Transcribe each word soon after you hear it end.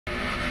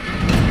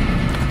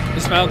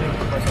dismount.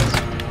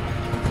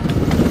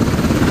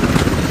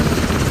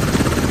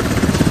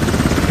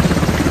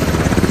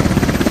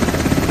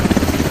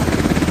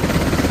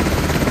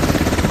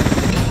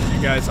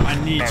 You guys, I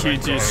need you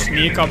to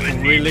sneak up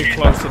really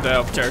close to the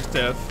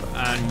objective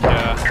and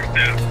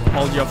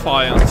hold your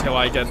fire until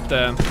I get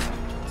the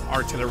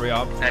artillery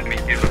up. Enemy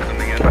people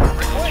coming in.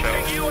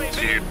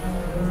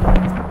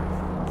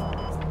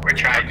 We're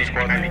trying to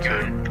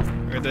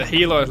go. The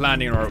helo is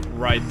landing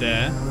right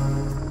there.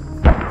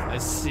 I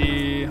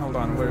see. Hold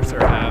on, where's their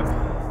hab?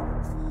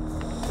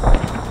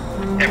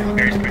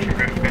 Bear's pushing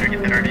roof. Better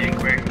get that RD in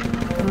quick.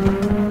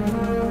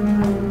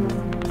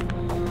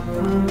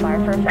 Fire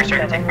for We're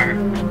starting to take fire.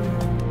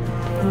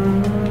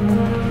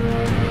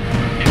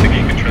 You think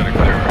you can try to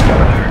clear over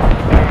there?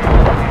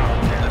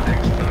 I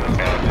think the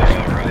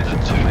right to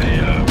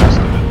the west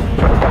of it.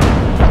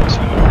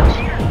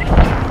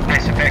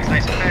 Nice effects,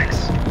 nice effects.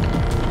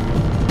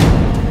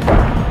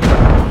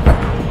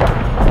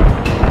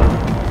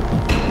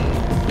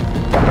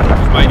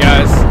 My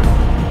guys.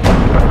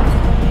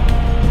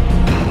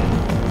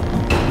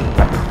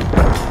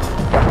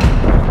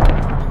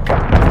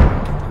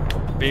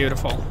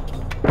 Beautiful.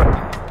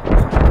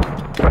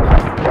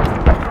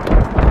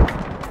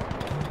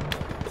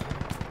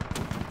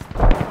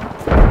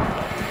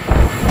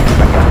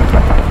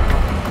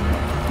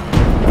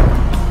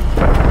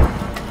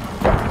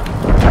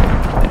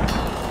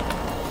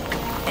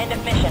 End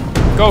of mission.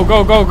 Go,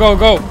 go, go, go,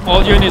 go.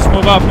 All units,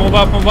 move up, move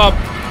up, move up.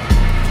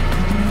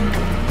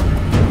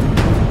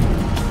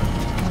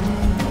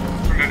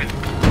 We're moving.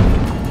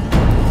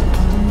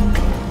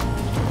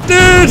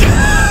 Dude!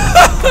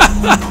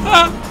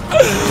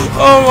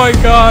 Oh my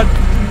god.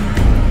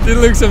 It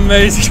looks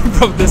amazing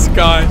from the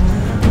sky.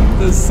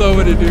 There's so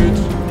many dudes.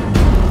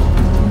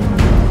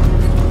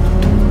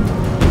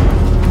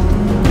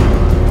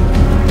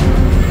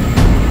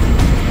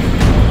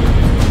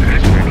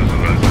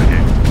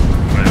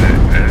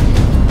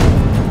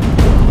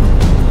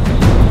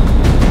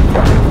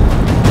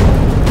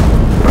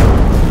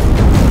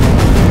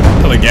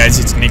 Hello guys,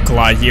 it's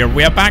Nikolai here.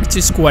 We are back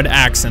to Squad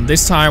X, and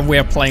this time we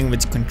are playing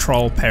with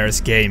Control Pairs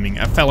Gaming,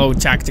 a fellow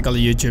tactical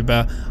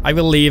YouTuber. I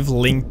will leave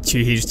link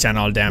to his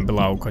channel down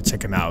below, go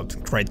check him out,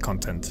 great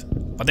content.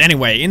 But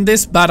anyway, in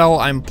this battle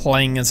I'm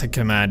playing as a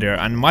commander,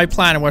 and my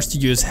plan was to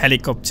use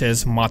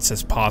helicopters as much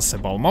as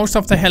possible. Most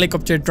of the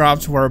helicopter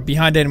drops were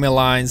behind enemy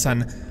lines,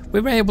 and we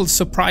were able to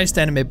surprise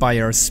the enemy by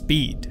our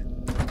speed.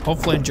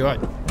 Hopefully enjoy.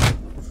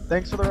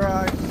 Thanks for the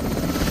ride.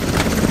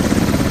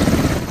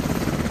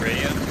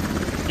 Radio?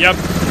 Yep.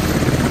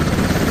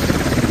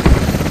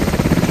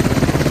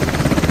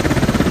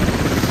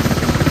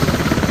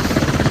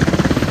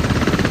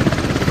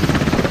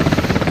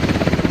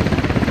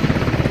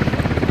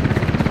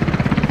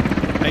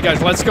 Hey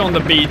guys, let's go on the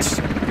beach.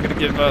 I'm gonna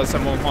give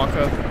some more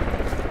marker.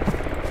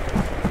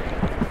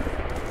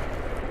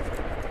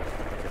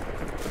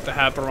 Put the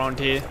hab around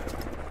here.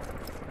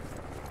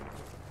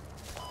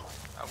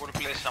 I would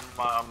place some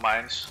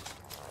mines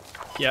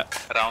Yeah,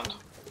 around.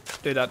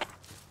 do that.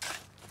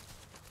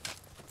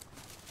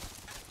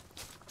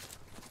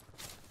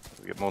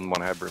 We get more than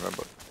one hab,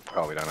 remember?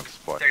 Oh, we don't have a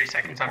supply. 30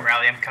 seconds on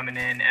rally. I'm coming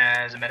in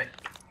as a medic.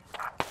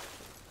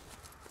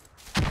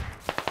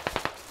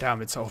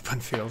 Damn, it's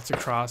open field to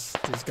cross.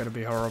 This is gonna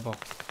be horrible.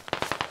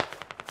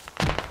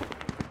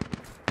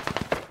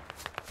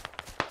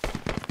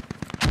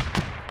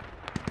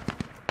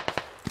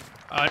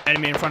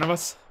 Enemy in front of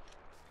us.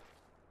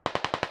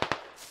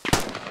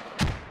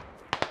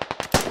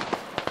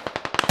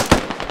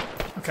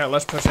 Okay,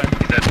 let's push in.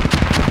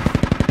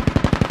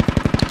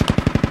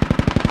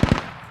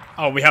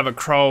 Oh, we have a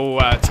crow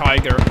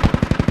tiger.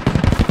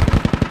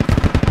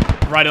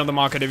 Right on the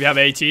market. If you have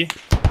AT.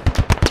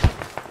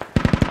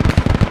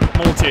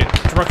 Multi.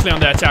 Directly on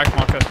the attack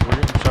market.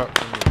 We're getting shot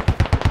from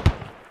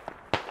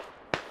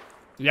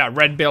you. Yeah,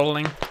 red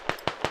building.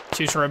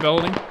 Two-story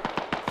building.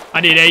 I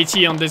need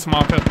AT on this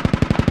market.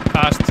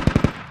 Fast.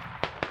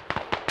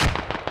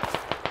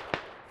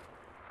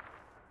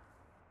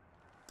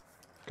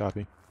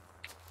 Copy.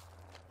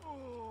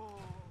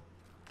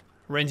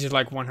 Range is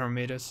like 100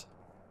 meters.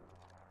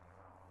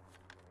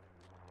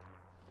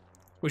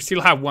 We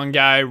still have one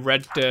guy,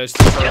 red Just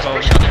two-story push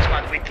building. on this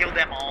one. We killed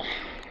them all.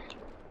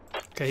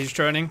 Okay, he's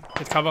turning.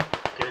 Get cover.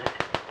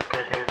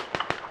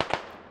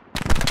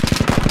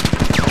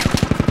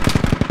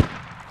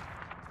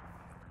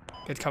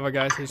 Get cover,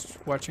 guys. He's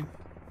watching.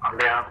 I'm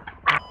down.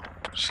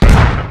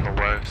 Sniping from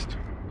the west.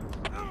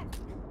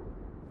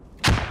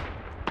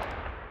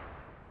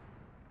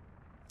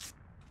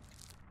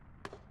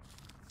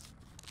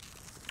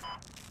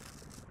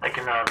 I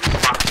can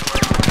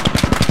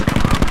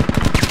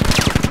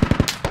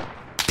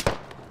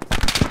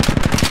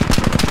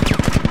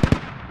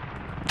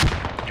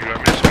You got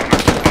me spawn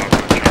at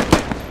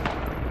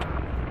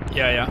 12.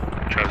 Yeah.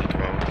 Charlie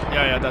 12.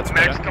 Yeah, that's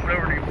Max better. coming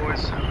over to you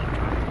boys.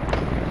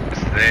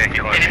 It's there,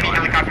 he likes Enemy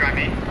helicopter on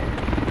me.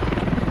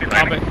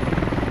 Copy.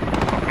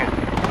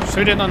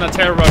 Shoot it on the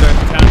tail rudder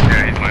if you can.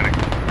 Yeah, he's landing.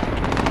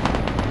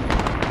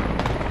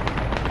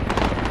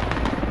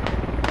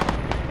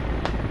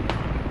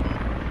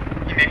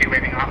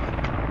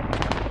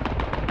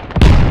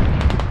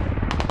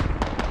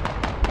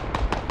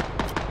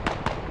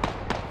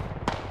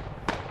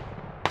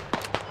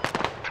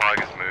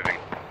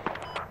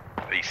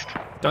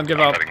 Don't give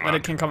up. Cutting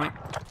Medic incoming.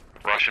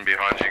 Russian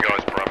behind you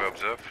guys, Bravo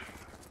observe.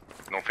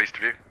 Northeast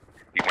of you.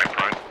 He went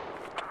prone.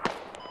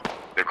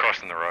 They're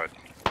crossing the road.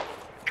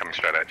 Coming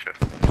straight at you.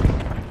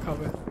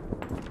 Copy.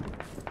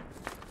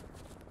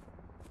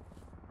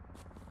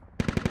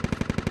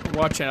 I'm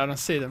watching, I don't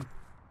see them.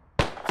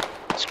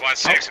 Squad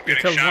 6, I'm you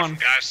getting killed shot one.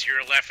 from guys to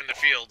your left in the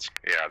fields.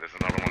 Yeah, there's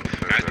another one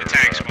further. Guys in the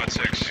tank, Squad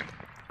 6.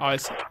 Oh, I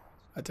see.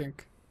 I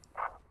think.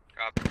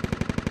 Copy.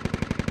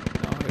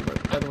 No,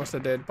 that was the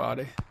dead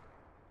body.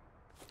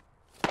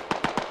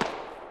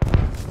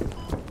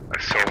 I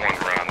saw one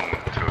run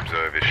to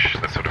observe-ish,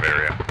 that sort of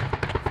area.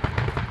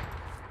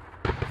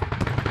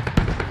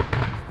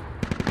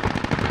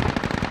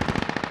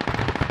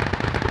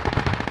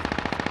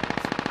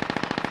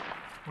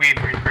 We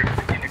regrouped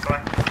with you,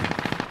 Nikolai.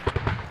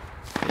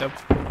 Yep.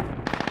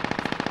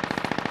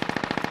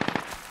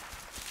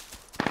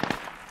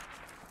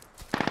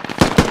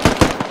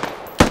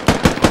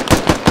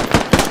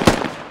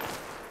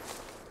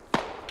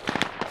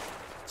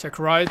 Check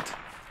right.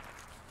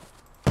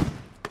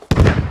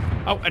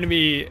 Oh,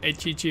 enemy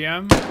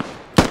ATGM.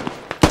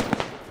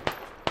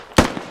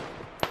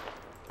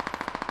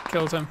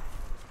 Killed him.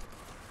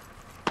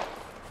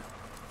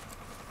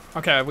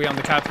 Okay, we on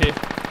the cap here.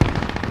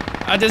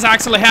 There's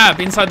actually Hab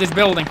inside this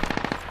building.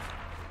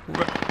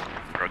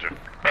 Roger.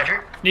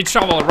 Roger. Need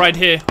shovel right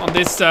here on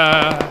this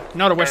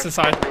northwestern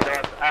side.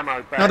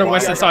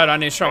 Northwestern side, I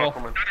need shovel.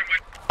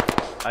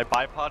 I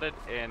bipoded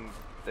and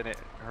then it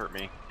hurt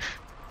me.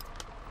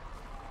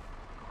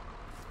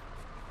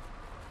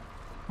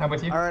 I'm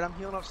with you. Alright, I'm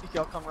healing up CK.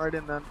 I'll come right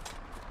in then.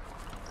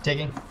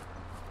 Taking.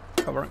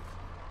 Covering.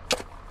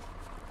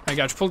 I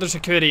got full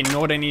security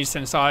northern,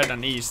 eastern side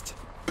and east.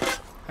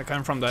 I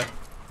come from there.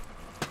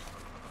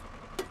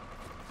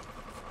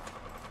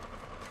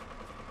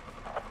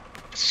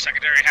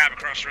 Secondary hab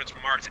across the road's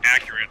marked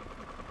accurate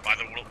by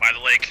the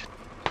lake.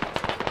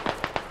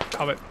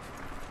 Copy.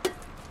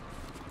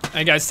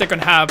 Hey guys, stick on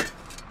Hab.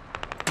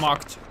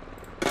 Marked.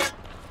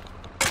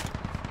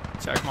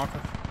 Check marker.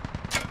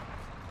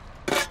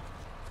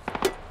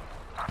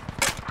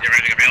 You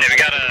ready to go? Yeah, we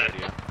got a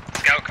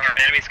scout car,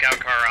 enemy scout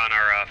car on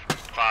our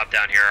fob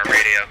down here, our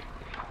radio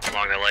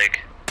along the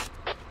lake.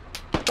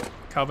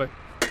 Copy.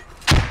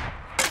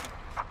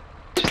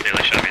 Just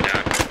nearly shot me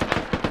down.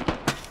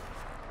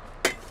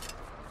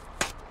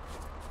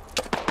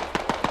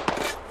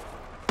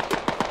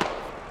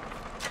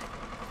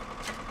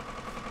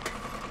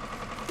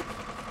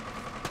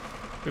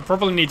 We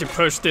probably need to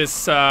push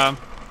this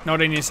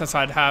northern eastern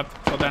side Hab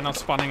so they're not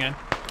spawning in.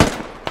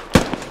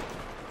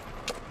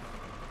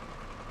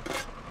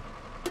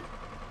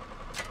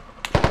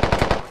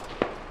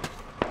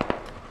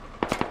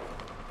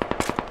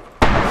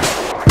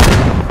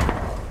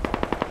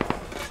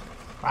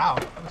 Wow,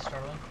 that was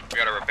startling. We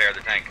gotta repair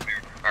the tank.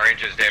 Our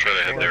engine's damaged. Sure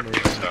they have their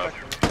big stuff.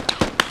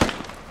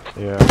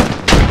 Yeah.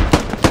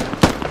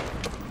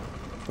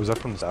 Was that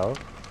from south?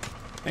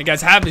 Hey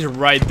guys, Hab is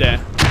right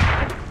there.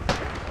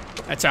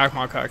 Attack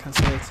marker, I can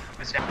see it.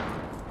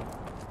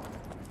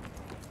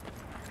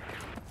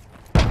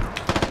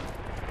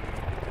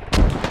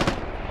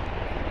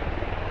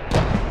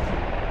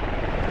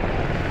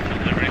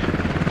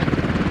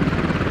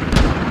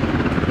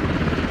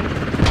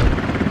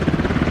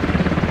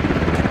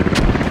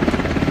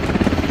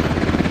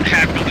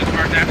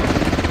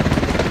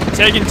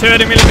 Taking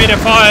 30mm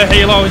fire,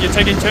 Halo, you're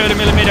taking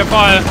 30mm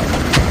fire.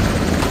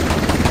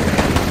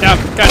 Down,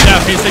 got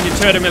down, he's taking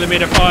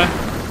 30mm fire.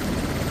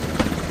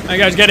 Hey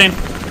guys, get in.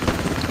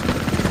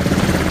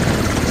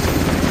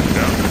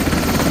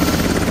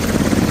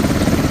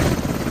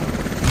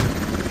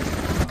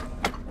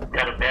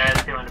 Got a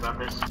bad feeling about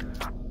this.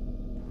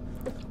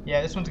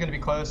 Yeah, this one's gonna be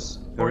close.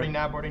 Boarding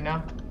now, boarding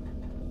now.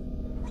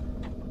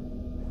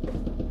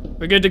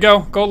 We're good to go.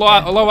 Go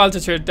low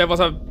altitude. There was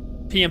a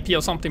PMP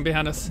or something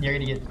behind us. You're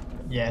gonna get.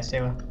 Yeah,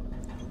 stay low.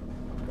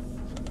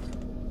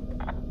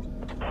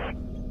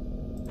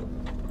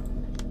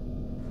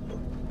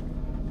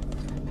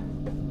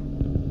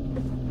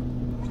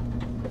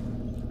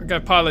 Okay,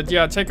 pilot,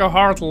 yeah, take a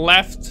hard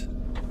left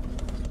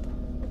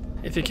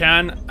if you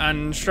can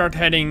and start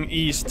heading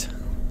east.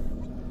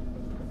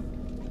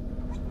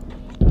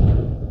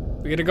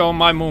 We gotta go on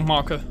my move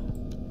marker.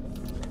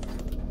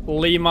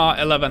 Lima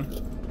 11.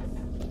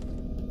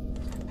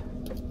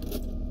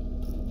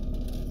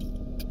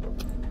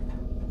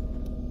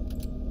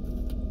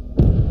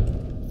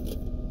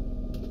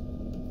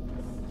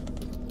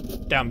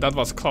 Damn, that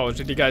was close.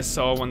 Did you guys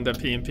saw when the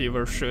PMP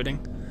were shooting?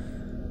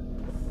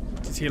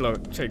 Did Hilo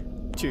take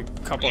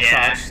couple of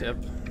shots? Yep.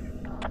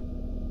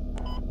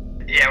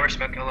 Yeah, we're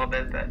smoking a little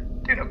bit,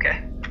 but doing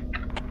okay.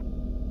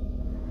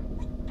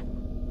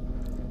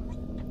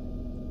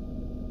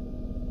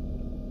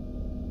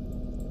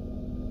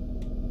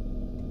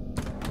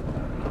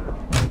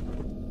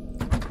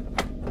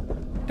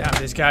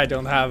 Damn, this guy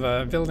don't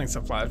have building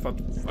supplies, but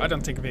I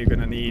don't think we're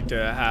gonna need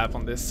to have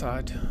on this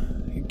side.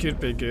 It could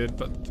be good,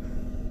 but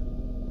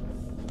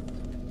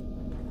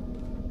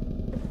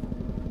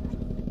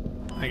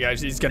hey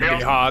guys, it's gonna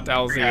be hot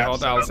LZ, hot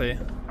LZ.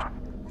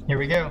 Here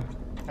we go.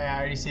 I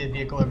already see a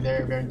vehicle over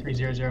there, bearing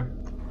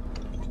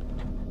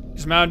 300.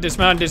 Dismount,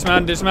 dismount,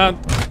 dismount,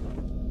 dismount.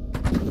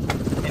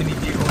 Enemy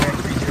vehicle bearing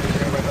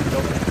 300 right by the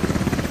building.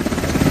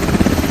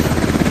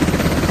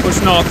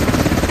 Push north.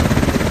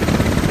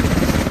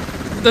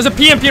 There's a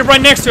PMP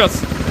right next to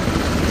us.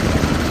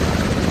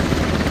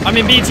 I'm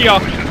in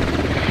BTR.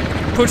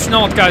 Push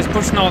north, guys,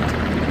 push north.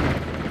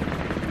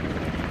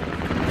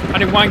 I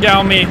need one guy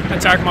on me,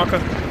 attack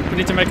marker. We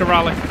need to make a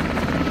rally.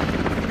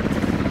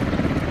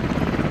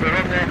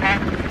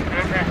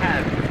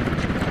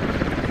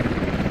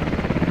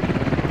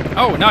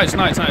 Oh, nice,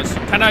 nice, nice.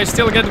 Can I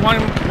still get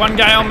one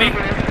guy on me?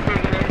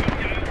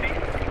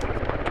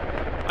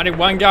 I need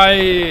one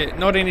guy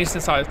not in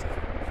eastern side.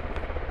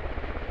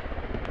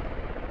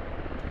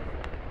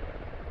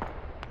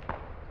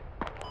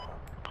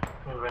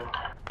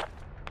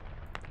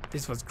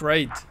 This was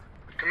great.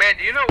 Command,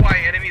 do you know why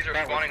enemies are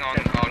spawning on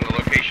the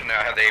location that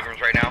I have the Abrams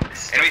right now?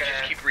 Enemies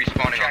just keep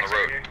respawning on the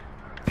road.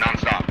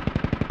 Non-stop.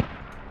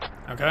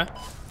 Okay,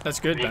 that's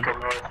good then.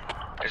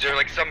 Is there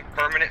like some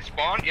permanent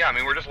spawn? Yeah, I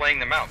mean we're just laying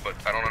them out, but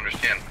I don't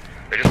understand.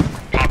 They're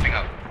just popping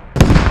up.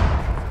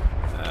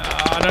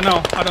 I don't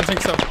know. I don't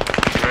think so.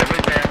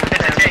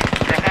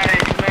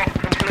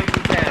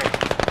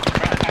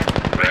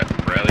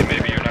 Riley,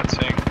 maybe you're not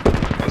seeing.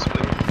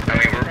 Possibly. I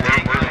mean we're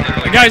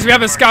literally. Guys, we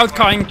have a scout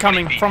car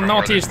incoming from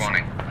northeast.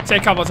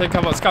 Take cover, take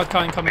cover. Scout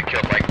car incoming.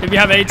 Do we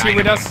have AT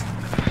with us?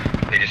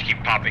 They just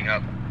keep popping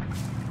up.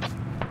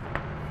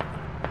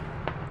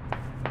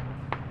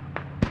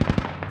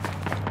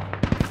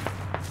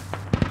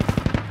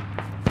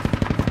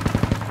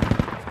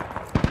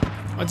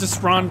 I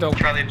just Rondo.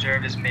 Charlie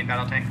observed his main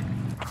battle tank.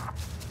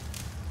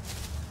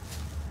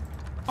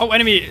 Oh,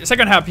 enemy.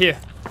 Second hub here.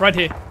 Right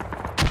here.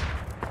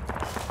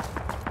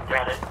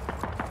 Got it.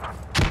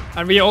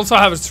 And we also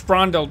have a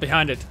Sprondel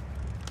behind it.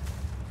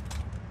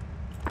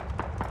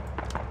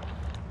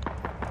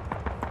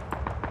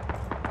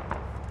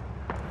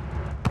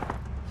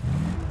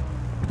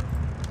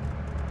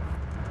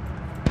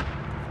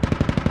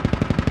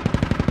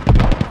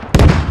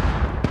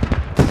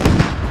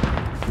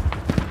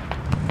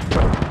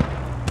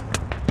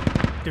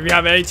 Do we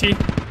have AT?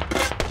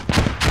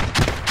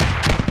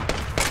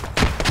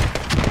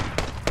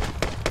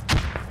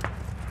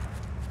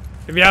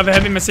 Do we have a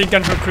heavy machine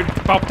gun who could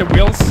pop the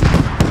wheels?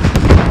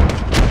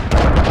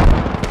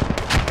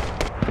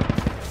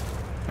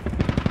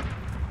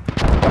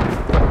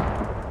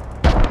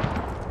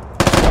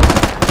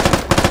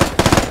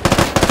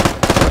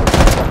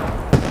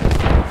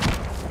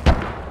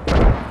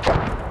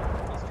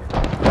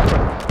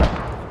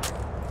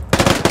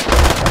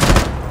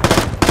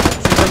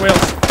 Shoot the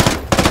wheels.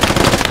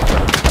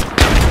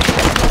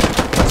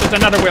 Shoot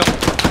another wheel.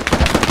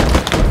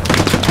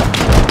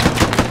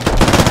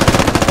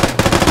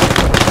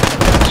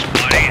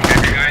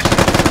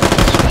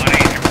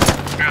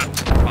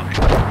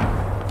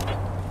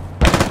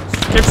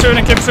 Keep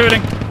shooting, keep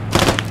shooting.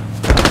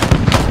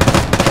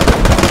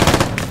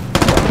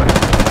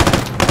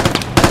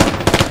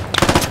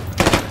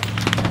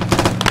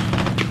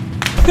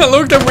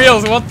 Look at the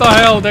wheels, what the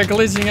hell, they're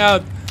glitching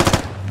out.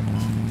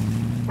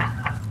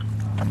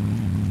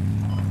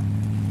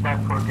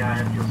 That poor guy,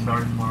 I feel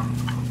sorry for him.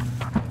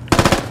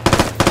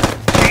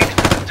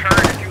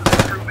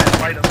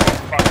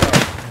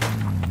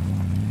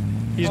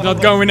 He's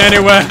not going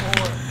anywhere.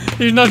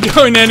 He's not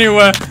going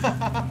anywhere.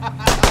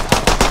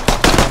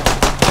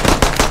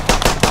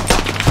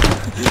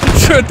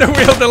 Shoot the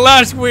wheel, the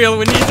last wheel.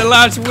 We need the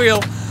last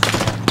wheel.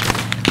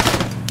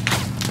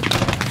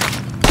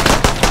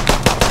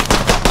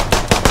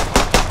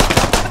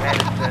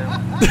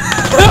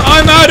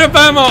 I'm out of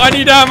ammo. I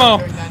need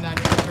ammo.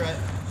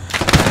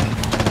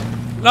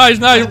 Nice,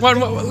 nice. One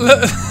more.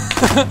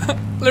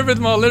 Little bit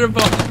more, little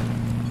more.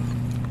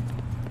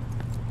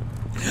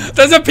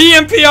 There's a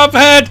PMP up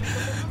ahead.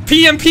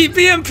 PMP,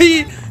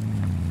 PMP.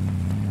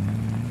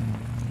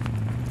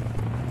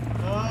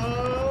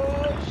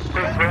 His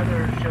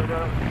brother showed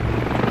up.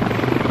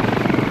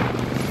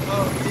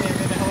 Oh, damn, in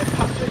a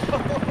helicopter.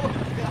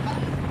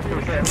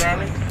 Was that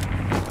Raleigh?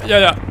 Yeah,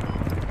 yeah.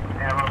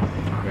 Ammo.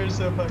 We're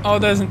so fucking. Oh,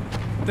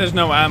 there's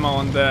no ammo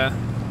on the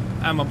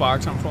ammo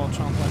box,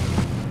 unfortunately.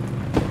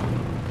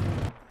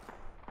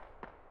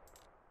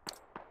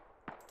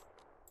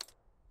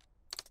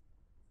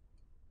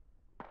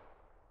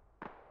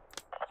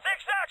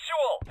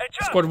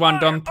 Squad 1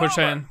 done, push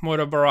in.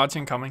 Motor barrage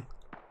incoming.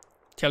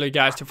 Tell you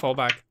guys to fall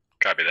back.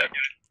 Copy that.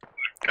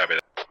 Copy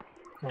that.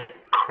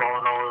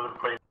 Crawling all over the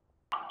place.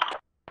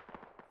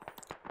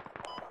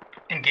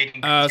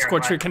 Engaging.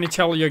 Squad 2, can you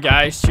tell your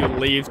guys to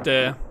leave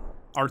the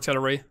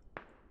artillery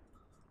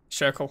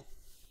circle?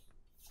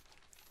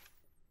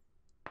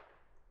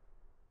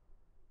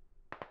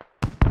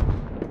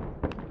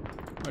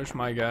 Where's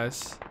my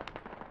guys?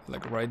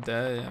 Like right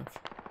there, yeah.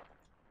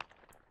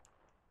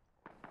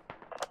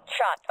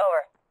 Shot,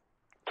 over.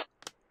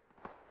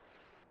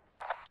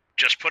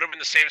 Just put them in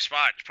the same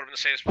spot. Just put them in the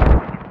same spot.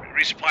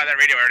 Resupply that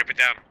radio I already put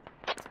down.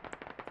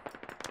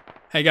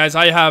 Hey guys,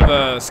 I have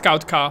a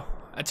scout car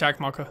attack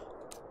marker.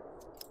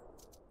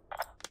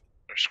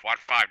 Squad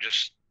 5,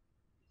 just...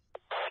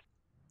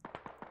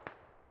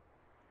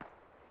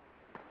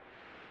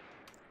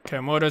 Okay,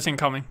 mortars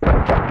incoming.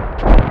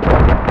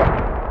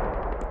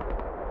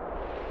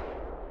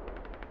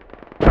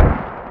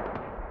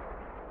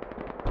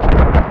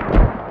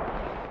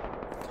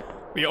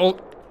 We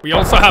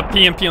also have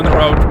PMP on the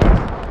road.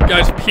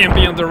 Guys,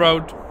 PMP on the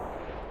road.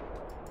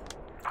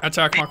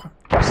 Attack, Marco.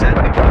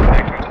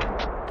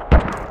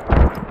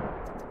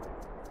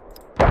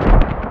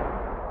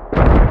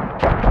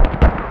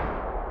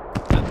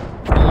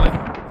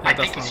 I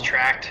think he's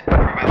tracked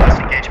from my last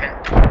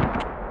engagement.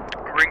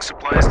 Bring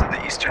supplies to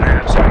the eastern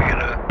half so we get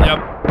a... Yep.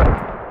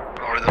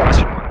 Or the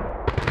western one.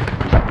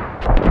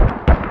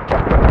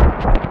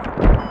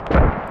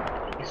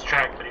 He's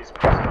tracked, but he's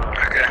pissed off.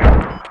 Okay.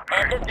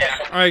 Yeah.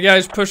 Alright,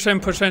 guys, push in,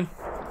 push in.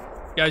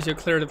 Guys, you're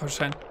clear to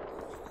push in.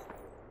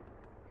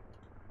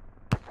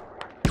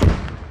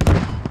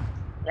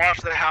 Watch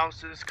the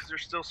houses, because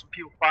there's still some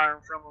people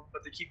firing from them,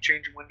 but they keep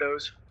changing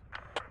windows.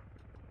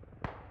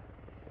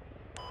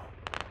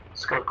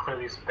 Let's go clear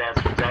these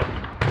bastards out.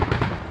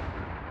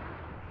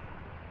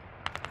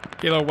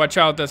 Hilo, watch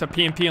out, there's a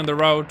PMP on the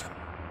road.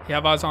 You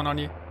have eyes on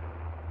you.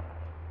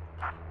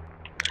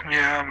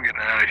 Yeah, I'm getting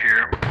out of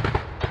here.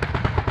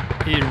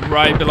 He's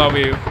right below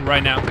you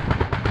right now.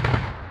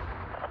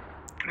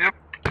 Yep.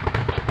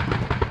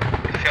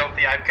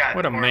 Filthy, I've got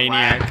What a more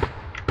maniac. lag,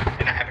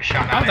 and I have a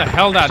shot. How the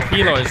hell that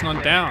Hilo is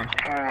not down?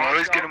 Oh, I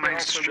was getting my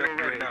distracted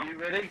right now. You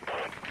ready?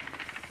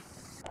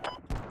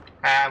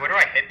 Where do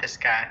I hit this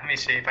guy? Let me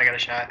see if I got a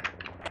shot.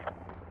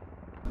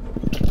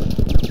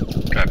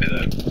 Copy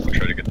that. I'll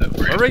try to get that for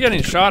Where you. are we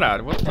getting shot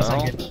at? What the That's hell?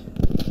 not good.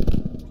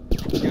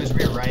 It was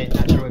rear right,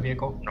 not through a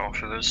vehicle. No,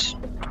 for this.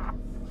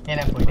 And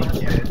I'm bleeding.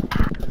 Yeah.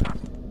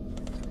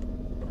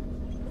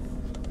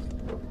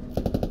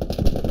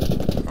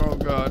 Oh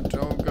god,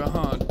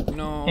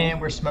 no. And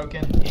we're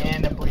smoking,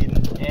 and I'm bleeding,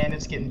 and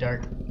it's getting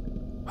dark.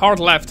 Hard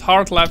left,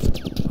 hard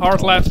left,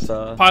 hard left.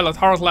 Pilot,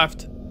 hard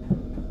left.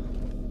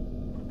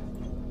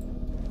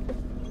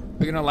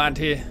 We're gonna land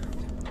here.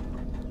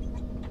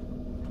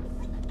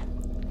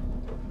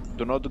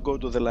 Do not go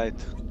to the light.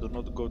 Do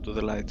not go to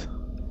the light.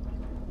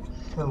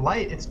 The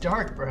light, it's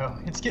dark, bro.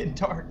 It's getting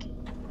dark.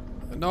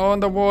 No on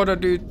the water,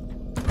 dude.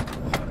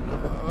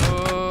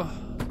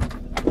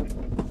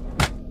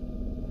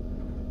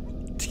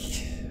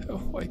 Oh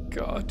my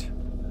god.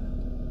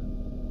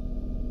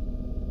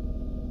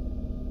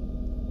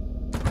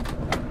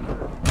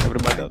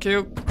 Everybody Thank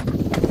you.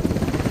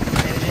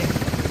 Managing.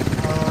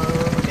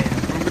 Oh,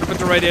 damn. I'm gonna put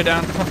the radio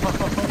down. Oh,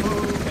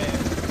 man.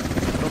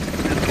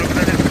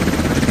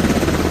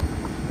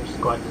 Their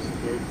squad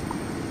disappeared.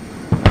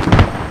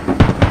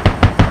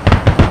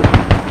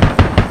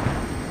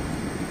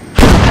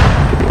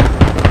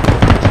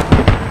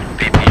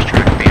 BMP's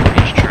tracked.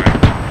 BMP's tracked.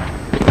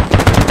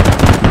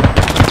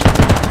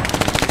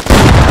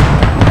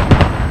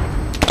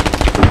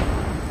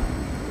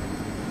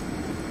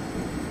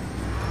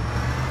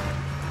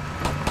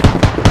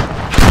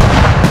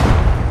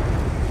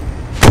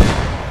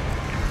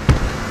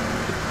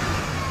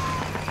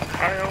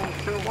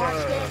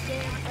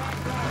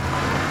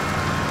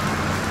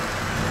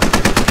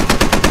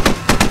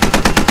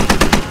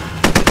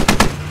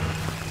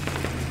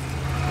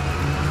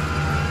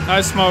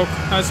 Nice smoke,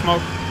 nice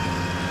smoke.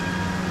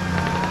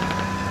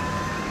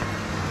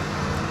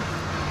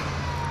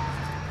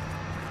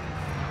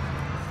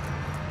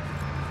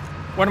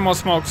 One more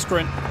smoke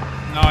screen.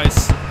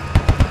 Nice.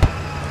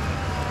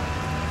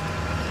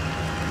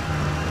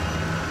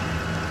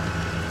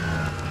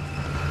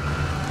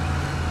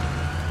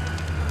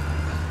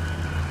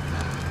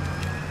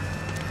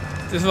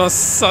 This was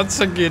such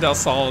a good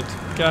assault.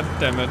 God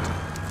damn it.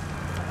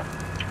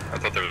 I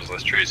thought there was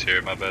less trees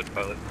here. My bad,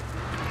 pilot.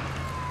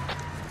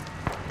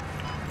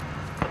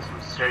 Got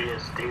some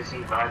serious Daisy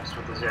vibes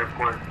with this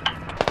airport.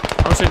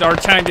 Oh shit, our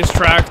tank is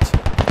tracked.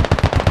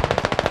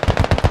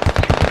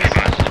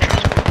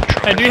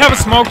 Hey, do you have a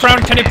smoke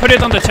round? Can you put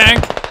it on the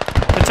tank?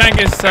 The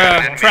tank is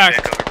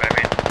tracked.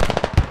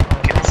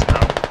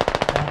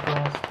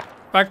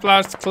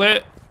 Backblast,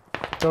 clear.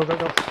 Go, go,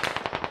 go.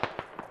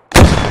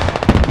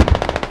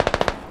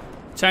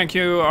 Tank,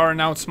 you are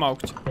now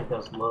smoked. I think that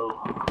was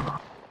low.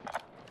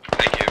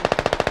 Thank you.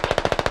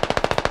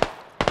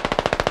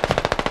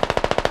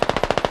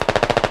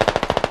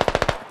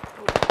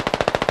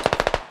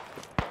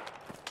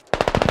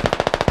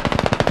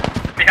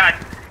 Behind.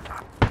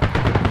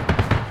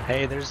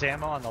 Hey, there's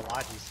ammo on the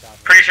Logi stop.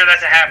 Pretty sure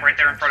that's a hab right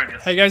there in front of you.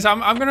 Hey guys, I'm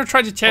gonna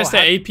try to test the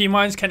AP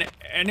mines. Can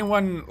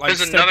anyone like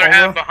There's step another over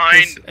hab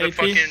behind this the AP?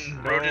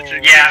 fucking road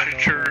Yeah.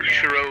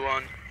 Shiro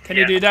one. Can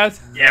you do that?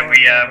 Yeah,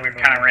 we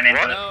kind of ran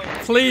into it.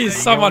 Please,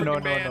 someone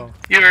No.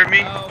 You heard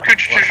me?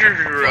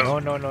 No,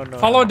 no, no, no.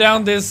 follow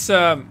down this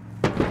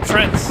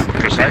trends.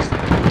 Precisely.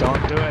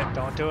 Don't do it.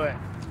 Don't do it.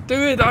 Do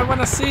it. I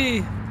wanna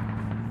see.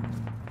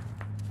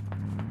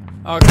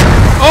 Okay.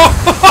 Oh!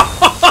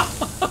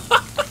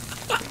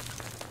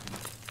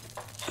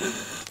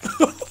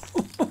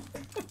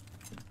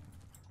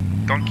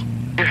 Don't.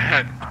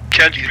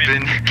 Catchy's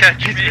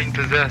been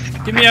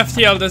possessed. Give me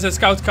FTL. There's a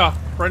scout car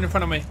right in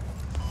front of me.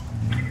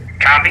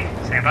 Copy.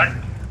 Stand by.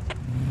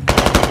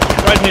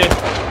 Right here.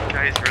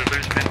 Guys,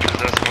 Riddler's been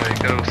possessed by a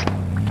ghost.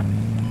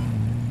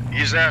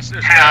 He's asked.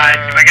 If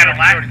I got a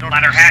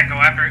ladder hat, go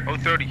after it.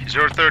 030.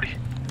 030.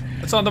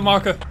 It's on the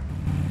marker.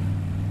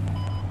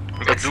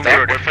 We got Doom here.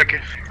 What if I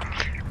can...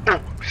 Oh,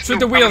 Shoot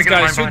the wheels,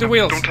 guys. Shoot the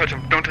wheels. Don't touch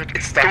him. Don't touch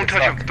him. stuck, Don't it's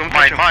touch him. stuck. Don't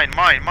touch him.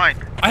 Mine.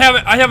 I have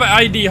an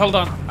ID. Hold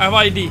on. I have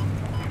ID.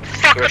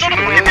 Fuck, I don't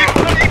know what you did.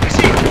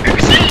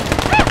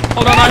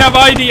 Hold on. I have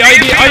ID.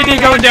 ID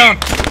going down.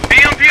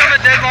 BMP on the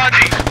dead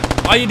Logi.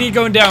 ID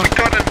going down.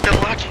 God, I'm dead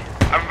Logi.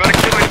 I'm about to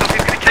kill myself.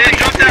 He's gonna kill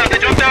me. They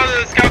jumped out of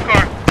the scout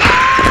car.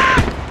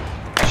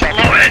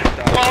 Blow it.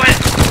 Blow it.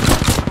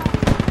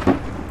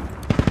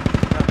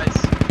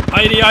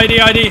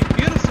 ID.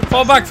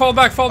 Fall back.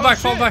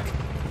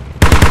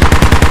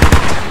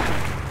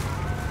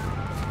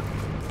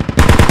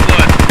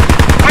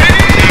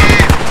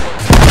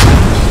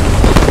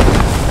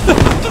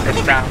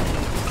 It's down.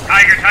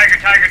 Tiger.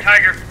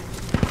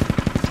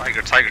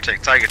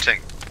 Tiger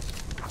tank.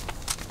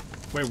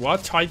 Wait,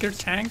 what? Tiger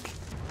tank?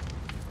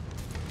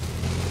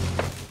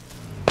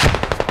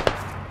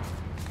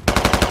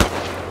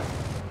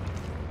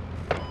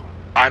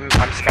 I'm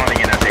spawning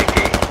in as AP.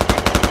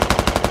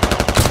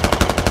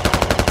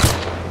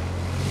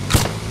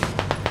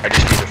 I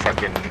just need to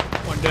fucking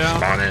One down.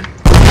 spawn in.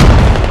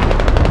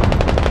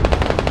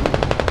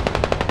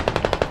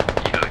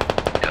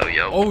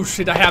 Yo. Oh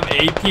shit, I have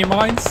AP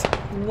mines?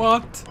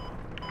 What?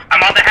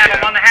 I'm on the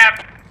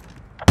hab.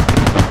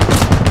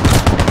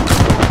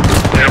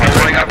 They're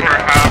holding up our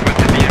hab with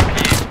the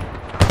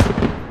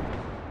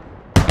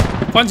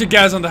BMP. Bunch of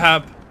guys on the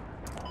hab.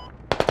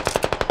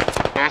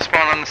 Don't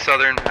spawn on the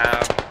southern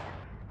hab.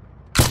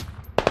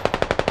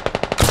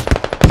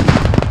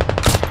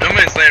 No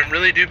Man's Land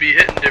really do be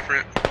hitting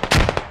different.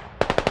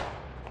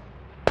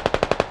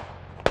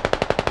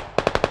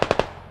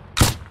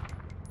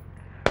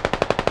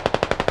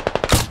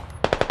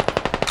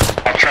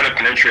 I'll try to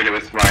penetrate it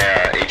with my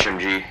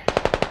HMG.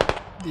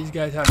 These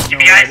guys have no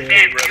Keep your eyes idea.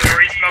 pinned. Keep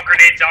your smoke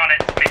grenades on it.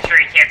 Make sure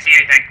you can't see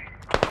anything.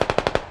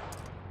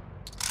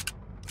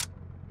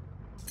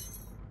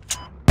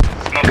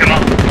 Smoke him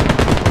up.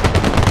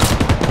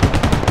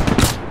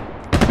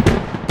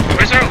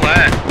 Where's our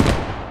lad?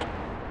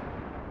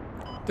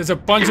 There's a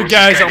bunch of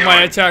guys on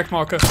my attack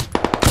marker.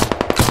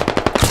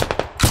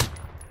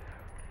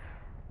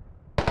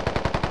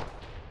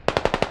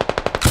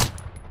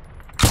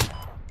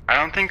 I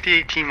don't think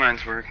the AT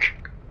mines work.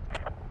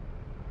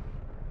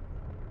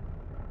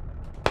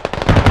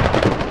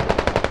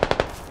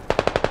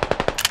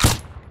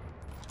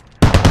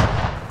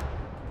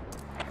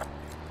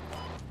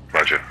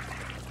 Roger.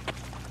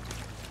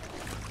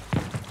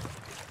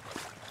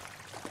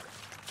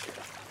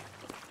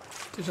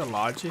 There's a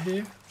lodge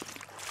here.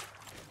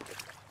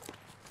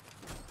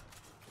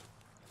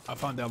 I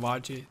found their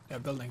lodge. They're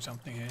building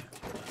something here.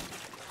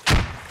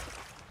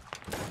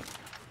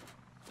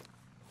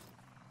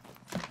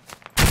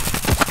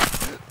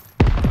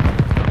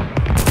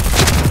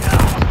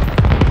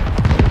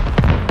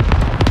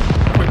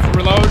 Quick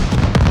reload.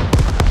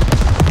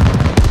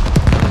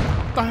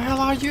 What the hell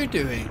are you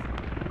doing?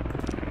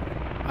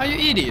 Are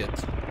you idiot?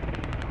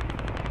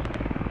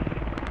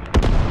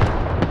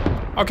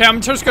 Okay,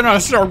 I'm just gonna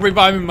start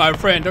reviving my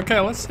friend. Okay,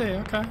 let's see.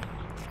 Okay.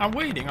 I'm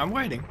waiting.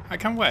 I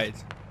can wait.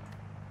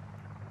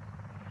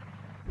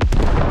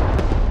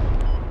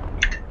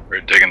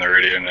 We're digging the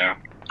radio now.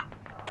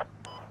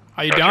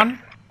 Are you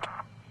done?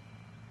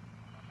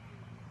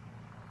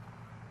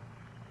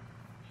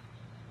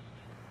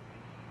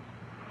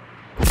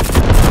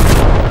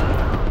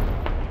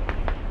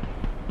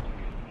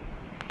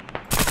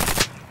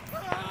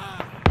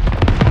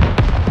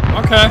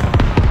 Okay.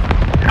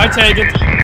 I take it.